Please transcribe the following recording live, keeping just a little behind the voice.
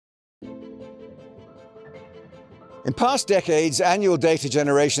In past decades, annual data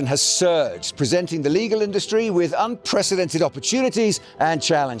generation has surged, presenting the legal industry with unprecedented opportunities and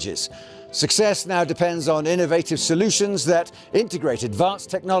challenges. Success now depends on innovative solutions that integrate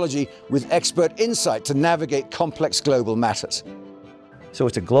advanced technology with expert insight to navigate complex global matters. So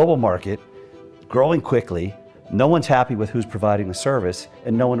it's a global market, growing quickly, no one's happy with who's providing the service,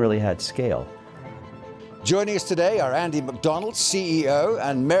 and no one really had scale. Joining us today are Andy McDonald, CEO,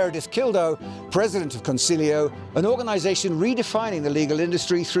 and Meredith Kildow, President of Consilio, an organization redefining the legal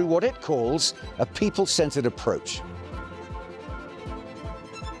industry through what it calls a people-centered approach.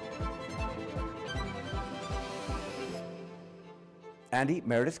 Andy,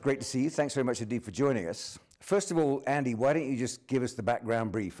 Meredith, great to see you. Thanks very much indeed for joining us. First of all, Andy, why don't you just give us the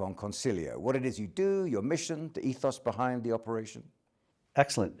background brief on Consilio, what it is you do, your mission, the ethos behind the operation?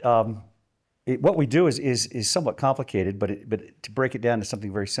 Excellent. What we do is somewhat complicated, but to break it down to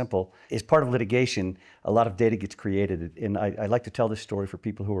something very simple, as part of litigation, a lot of data gets created. And I like to tell this story for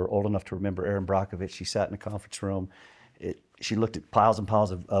people who are old enough to remember Erin Brockovich. She sat in a conference room. She looked at piles and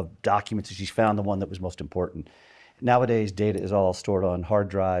piles of documents, and she found the one that was most important. Nowadays, data is all stored on hard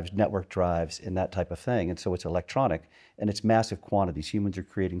drives, network drives, and that type of thing. And so it's electronic, and it's massive quantities. Humans are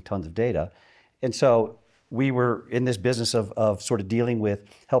creating tons of data. And so we were in this business of sort of dealing with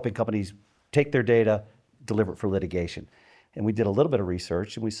helping companies take their data, deliver it for litigation. And we did a little bit of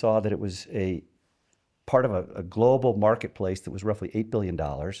research, and we saw that it was a part of a global marketplace that was roughly $8 billion,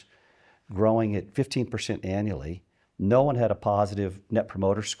 growing at 15% annually. No one had a positive net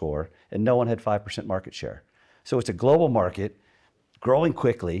promoter score, and no one had 5% market share. So it's a global market, growing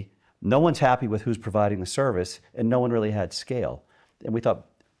quickly. No one's happy with who's providing the service, and no one really had scale. And we thought,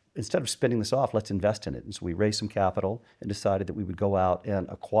 instead of spinning this off, let's invest in it. And so we raised some capital and decided that we would go out and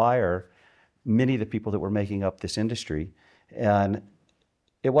acquire many of the people that were making up this industry. And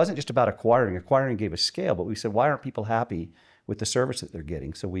it wasn't just about acquiring. Acquiring gave us scale, but we said, why aren't people happy with the service that they're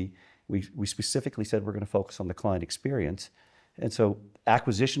getting? So we specifically said we're going to focus on the client experience. And so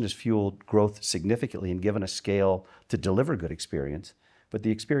acquisition has fueled growth significantly and given us scale to deliver good experience. But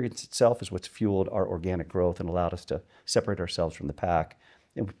the experience itself is what's fueled our organic growth and allowed us to separate ourselves from the pack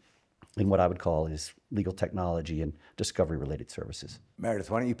in what I would call is legal technology and discovery-related services. Meredith,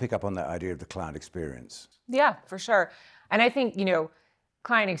 why don't you pick up on that idea of the client experience? Yeah, for sure. And I think,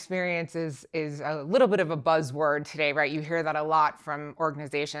 client experience is a little bit of a buzzword today, right? You hear that a lot from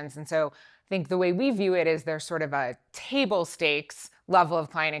organizations. And so I think the way we view it is there's sort of a table stakes level of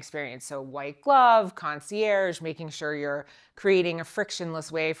client experience. So white glove, concierge, making sure you're creating a frictionless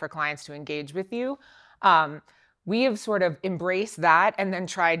way for clients to engage with you. We have sort of embraced that and then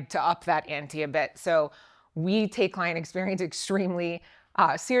tried to up that ante a bit. So we take client experience extremely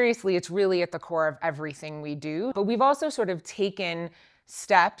seriously. It's really at the core of everything we do. But we've also sort of taken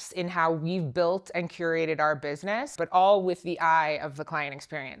steps in how we've built and curated our business, but all with the eye of the client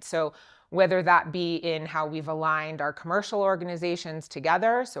experience. So whether that be in how we've aligned our commercial organizations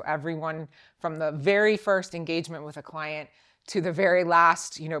together, so everyone from the very first engagement with a client to the very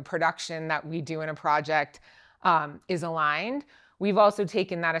last, production that we do in a project, is aligned. We've also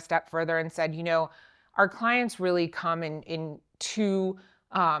taken that a step further and said, our clients really come in two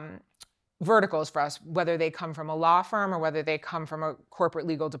verticals for us, whether they come from a law firm or whether they come from a corporate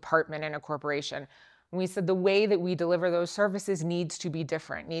legal department in a corporation. And we said the way that we deliver those services needs to be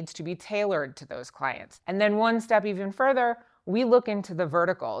different, needs to be tailored to those clients. And then one step even further, we look into the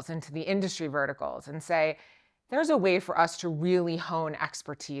verticals, into the industry verticals, and say, there's a way for us to really hone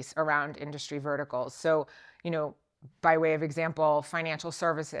expertise around industry verticals. So, by way of example, financial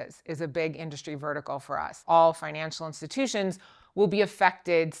services is a big industry vertical for us. All financial institutions will be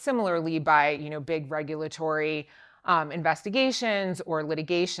affected similarly by, big regulatory investigations or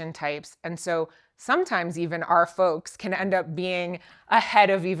litigation types. And so sometimes even our folks can end up being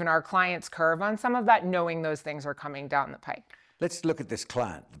ahead of even our clients' curve on some of that, knowing those things are coming down the pike. Let's look at this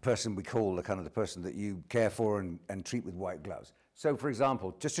client, the person we call the person that you care for and treat with white gloves. So for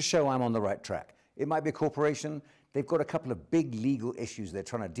example, just to show I'm on the right track, it might be a corporation, they've got a couple of big legal issues they're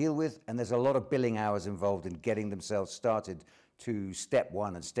trying to deal with, and there's a lot of billing hours involved in getting themselves started to step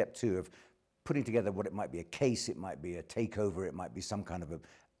one and step two of putting together what it might be a case, it might be a takeover, it might be some kind of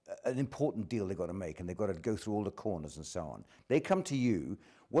an important deal they've got to make, and they've got to go through all the corners and so on. They come to you,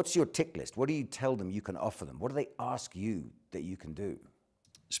 what's your tick list? What do you tell them you can offer them? What do they ask you that you can do?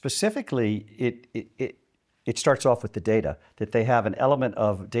 Specifically, it starts off with the data, that they have an element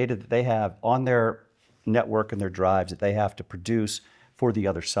of data that they have on their network and their drives that they have to produce for the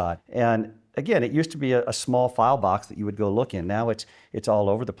other side. And again, it used to be a small file box that you would go look in. Now it's all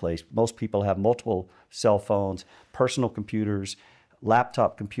over the place. Most people have multiple cell phones, personal computers,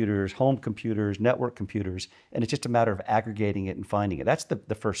 laptop computers, home computers, network computers, and it's just a matter of aggregating it and finding it. That's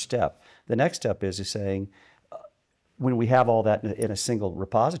the first step. The next step is saying, when we have all that in a single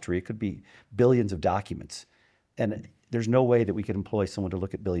repository, it could be billions of documents. And there's no way that we could employ someone to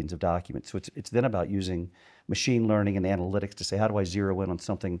look at billions of documents. So it's then about using machine learning and analytics to say, how do I zero in on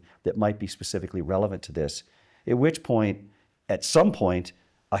something that might be specifically relevant to this? At which point, at some point,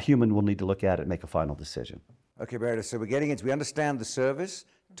 a human will need to look at it and make a final decision. Okay, Meredith, so we understand the service.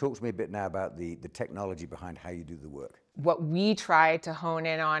 Talk to me a bit now about the technology behind how you do the work. What we try to hone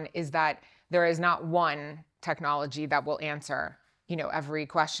in on is that there is not one technology that will answer, every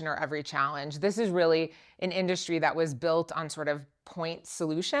question or every challenge. This is really an industry that was built on sort of point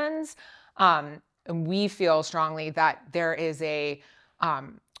solutions. And we feel strongly that there is a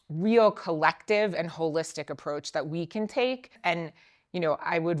real collective and holistic approach that we can take. And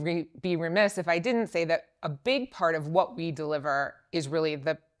I would be remiss if I didn't say that a big part of what we deliver is really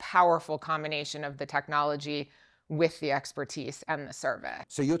the powerful combination of the technology with the expertise and the service.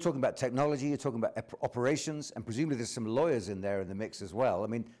 So you're talking about technology, you're talking about operations, and presumably there's some lawyers in there in the mix as well. I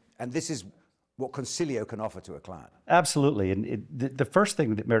mean, and this is what Consilio can offer to a client. Absolutely. And the first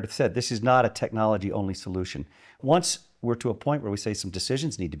thing that Meredith said, this is not a technology-only solution. Once we're to a point where we say some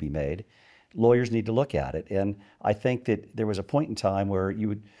decisions need to be made, lawyers need to look at it. And I think that there was a point in time where you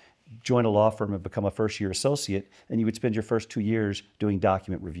would join a law firm and become a first-year associate, and you would spend your first 2 years doing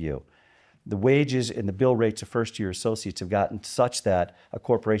document review. The wages and the bill rates of first-year associates have gotten such that a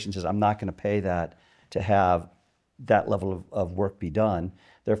corporation says, I'm not going to pay that to have that level of work be done.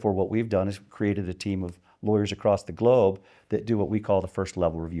 Therefore, what we've done is created a team of lawyers across the globe that do what we call the first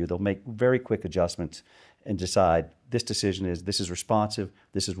level review. They'll make very quick adjustments and decide this is responsive,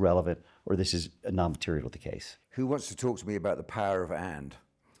 this is relevant, or this is non-material to the case. Who wants to talk to me about the power of and?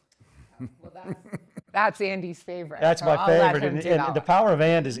 Well, that's Andy's favorite. That's so my I'll favorite. let him do And that the one. power of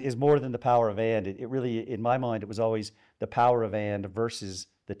and is more than the power of and. It really, in my mind, it was always the power of and versus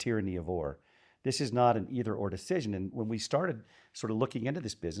the tyranny of or. This is not an either or decision. And when we started sort of looking into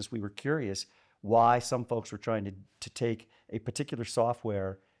this business, we were curious why some folks were trying to take a particular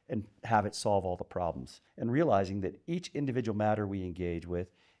software and have it solve all the problems. And realizing that each individual matter we engage with,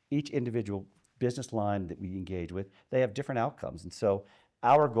 each individual business line that we engage with, they have different outcomes. And so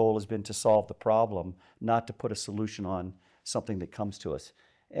our goal has been to solve the problem, not to put a solution on something that comes to us.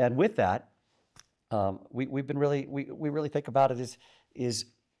 And with that, we really think about it as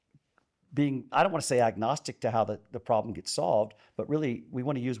being, I don't want to say agnostic to how the problem gets solved, but really we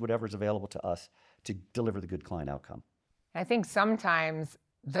want to use whatever's available to us to deliver the good client outcome. I think sometimes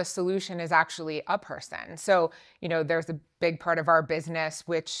the solution is actually a person. So, there's a big part of our business,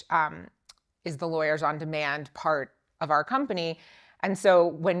 which is the lawyers on demand part of our company. And so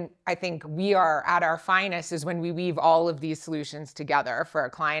when I think we are at our finest is when we weave all of these solutions together for a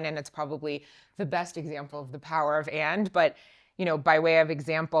client. And it's probably the best example of the power of and. But, by way of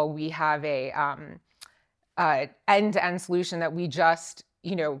example, we have a end-to-end solution that we just,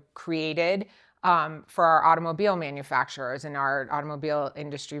 created for our automobile manufacturers in our automobile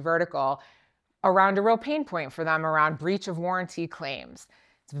industry vertical around a real pain point for them around breach of warranty claims.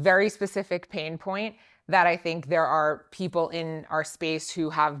 It's a very specific pain point that I think there are people in our space who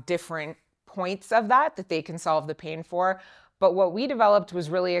have different points of that they can solve the pain for. But what we developed was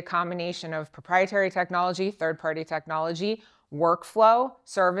really a combination of proprietary technology, third-party technology, workflow,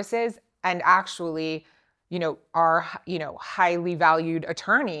 services, and actually, our, highly valued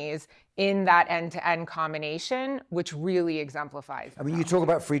attorneys in that end-to-end combination, which really exemplifies. I mean, you talk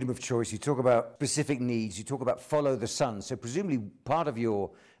about freedom of choice, you talk about specific needs, you talk about follow the sun. So presumably part of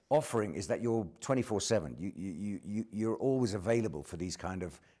your offering is that you're 24/7. You're always available for these kind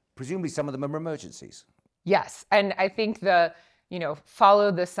of, presumably some of them are emergencies. Yes, and I think the,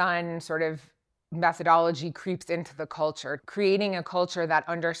 follow the sun sort of methodology creeps into the culture, creating a culture that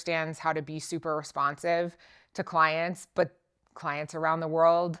understands how to be super responsive to clients, but clients around the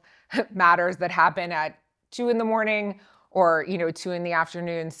world, matters that happen at 2 a.m. or 2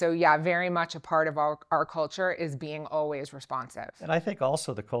 p.m. So yeah, very much a part of our culture is being always responsive. And I think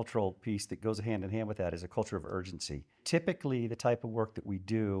also the cultural piece that goes hand in hand with that is a culture of urgency. Typically, the type of work that we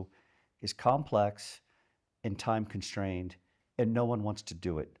do is complex and time constrained, and no one wants to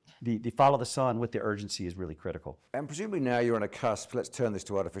do it. The follow the sun with the urgency is really critical. And presumably now you're on a cusp, let's turn this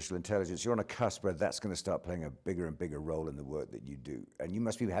to artificial intelligence, you're on a cusp where that's going to start playing a bigger and bigger role in the work that you do. And you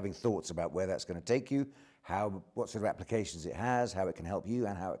must be having thoughts about where that's going to take you, what sort of applications it has, how it can help you,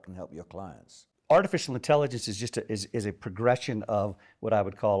 and how it can help your clients. Artificial intelligence is just is a progression of what I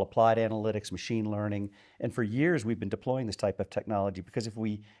would call applied analytics, machine learning. And for years, we've been deploying this type of technology because if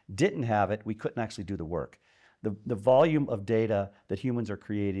we didn't have it, we couldn't actually do the work. The volume of data that humans are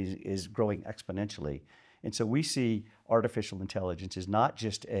creating is growing exponentially. And so we see artificial intelligence as not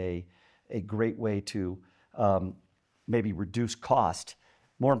just a great way to maybe reduce cost.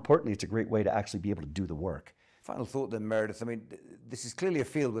 More importantly, it's a great way to actually be able to do the work. Final thought then, Meredith. I mean, this is clearly a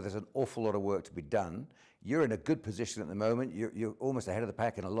field where there's an awful lot of work to be done. You're in a good position at the moment. You're almost ahead of the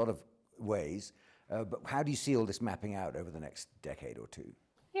pack in a lot of ways. But how do you see all this mapping out over the next decade or two?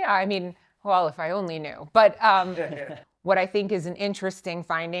 Yeah, I mean, well, if I only knew. But what I think is an interesting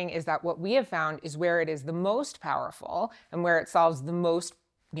finding is that what we have found is where it is the most powerful and where it solves the most,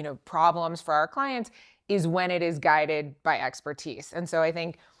 problems for our clients is when it is guided by expertise. And so I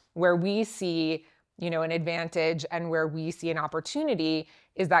think where we see, an advantage and where we see an opportunity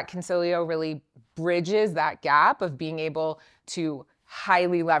is that Consilio really bridges that gap of being able to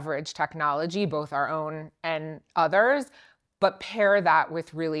highly leverage technology, both our own and others, but pair that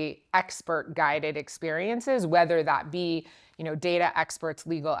with really expert guided experiences, whether that be, data experts,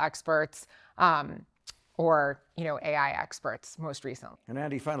 legal experts, or, AI experts most recently. And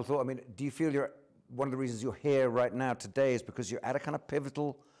Andy, final thought. I mean, do you feel one of the reasons you're here right now today is because you're at a kind of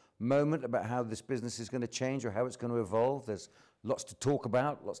pivotal moment about how this business is going to change or how it's going to evolve? There's lots to talk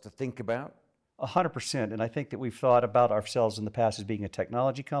about, lots to think about. 100%. And I think that we've thought about ourselves in the past as being a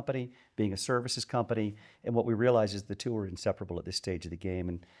technology company, being a services company, and what we realize is the two are inseparable at this stage of the game.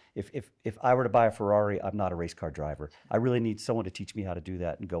 And if I were to buy a Ferrari, I'm not a race car driver. I really need someone to teach me how to do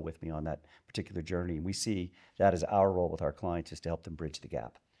that and go with me on that particular journey. And we see that as our role with our clients, is to help them bridge the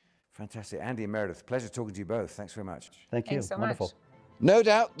gap. Fantastic. Andy and Meredith, pleasure talking to you both. Thanks very much. Thank you. Thanks so Wonderful. much. No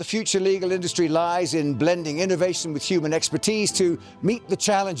doubt the future legal industry lies in blending innovation with human expertise to meet the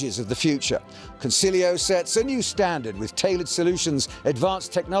challenges of the future. Consilio sets a new standard with tailored solutions,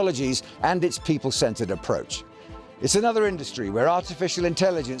 advanced technologies, and its people-centered approach. It's another industry where artificial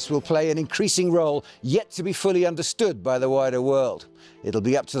intelligence will play an increasing role yet to be fully understood by the wider world. It'll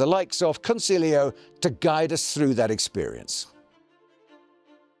be up to the likes of Consilio to guide us through that experience.